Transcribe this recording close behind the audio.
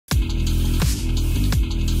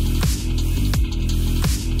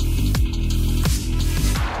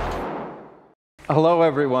Hello,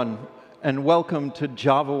 everyone, and welcome to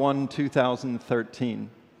JavaOne 2013.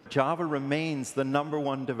 Java remains the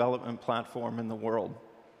 #1 development platform in the world.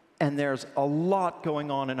 And there's a lot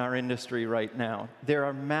going on in our industry right now. There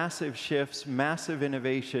are massive shifts, massive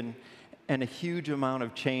innovation, and a huge amount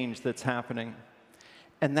of change that's happening.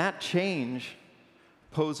 And that change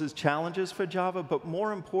poses challenges for Java, but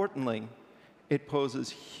more importantly, it poses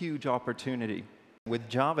huge opportunity. With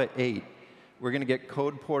Java 8, we're going to get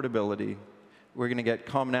code portability, we're going to get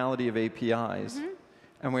commonality of APIs,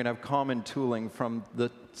 and we're going to have common tooling from the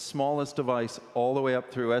smallest device all the way up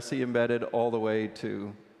through SE embedded, all the way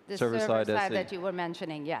to the server-side SE. that you were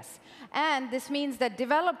mentioning, yes. And this means that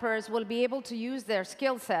developers will be able to use their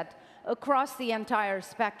skill set across the entire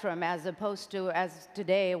spectrum, as opposed to as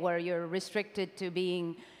today, where you're restricted to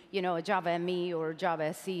being, a Java ME or Java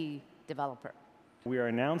SE developer. We are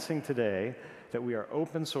announcing today that we are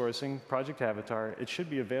open sourcing Project Avatar. It should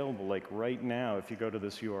be available like right now if you go to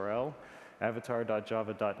this URL,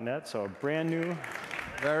 avatar.java.net. So a brand new.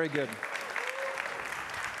 Very good.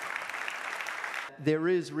 There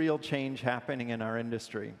is real change happening in our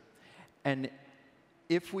industry. And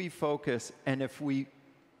if we focus and if we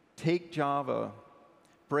take Java,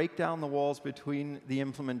 break down the walls between the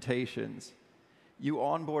implementations, you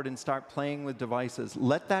onboard and start playing with devices.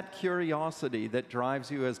 Let that curiosity that drives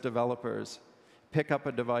you as developers pick up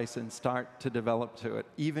a device and start to develop to it,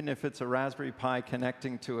 even if it's a Raspberry Pi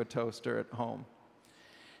connecting to a toaster at home.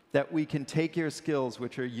 That we can take your skills,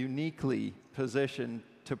 which are uniquely positioned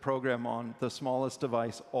to program on the smallest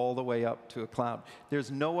device all the way up to a cloud.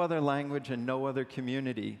 There's no other language and no other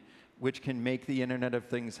community which can make the Internet of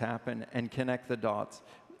Things happen and connect the dots.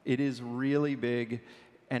 It is really big,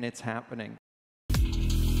 and it's happening.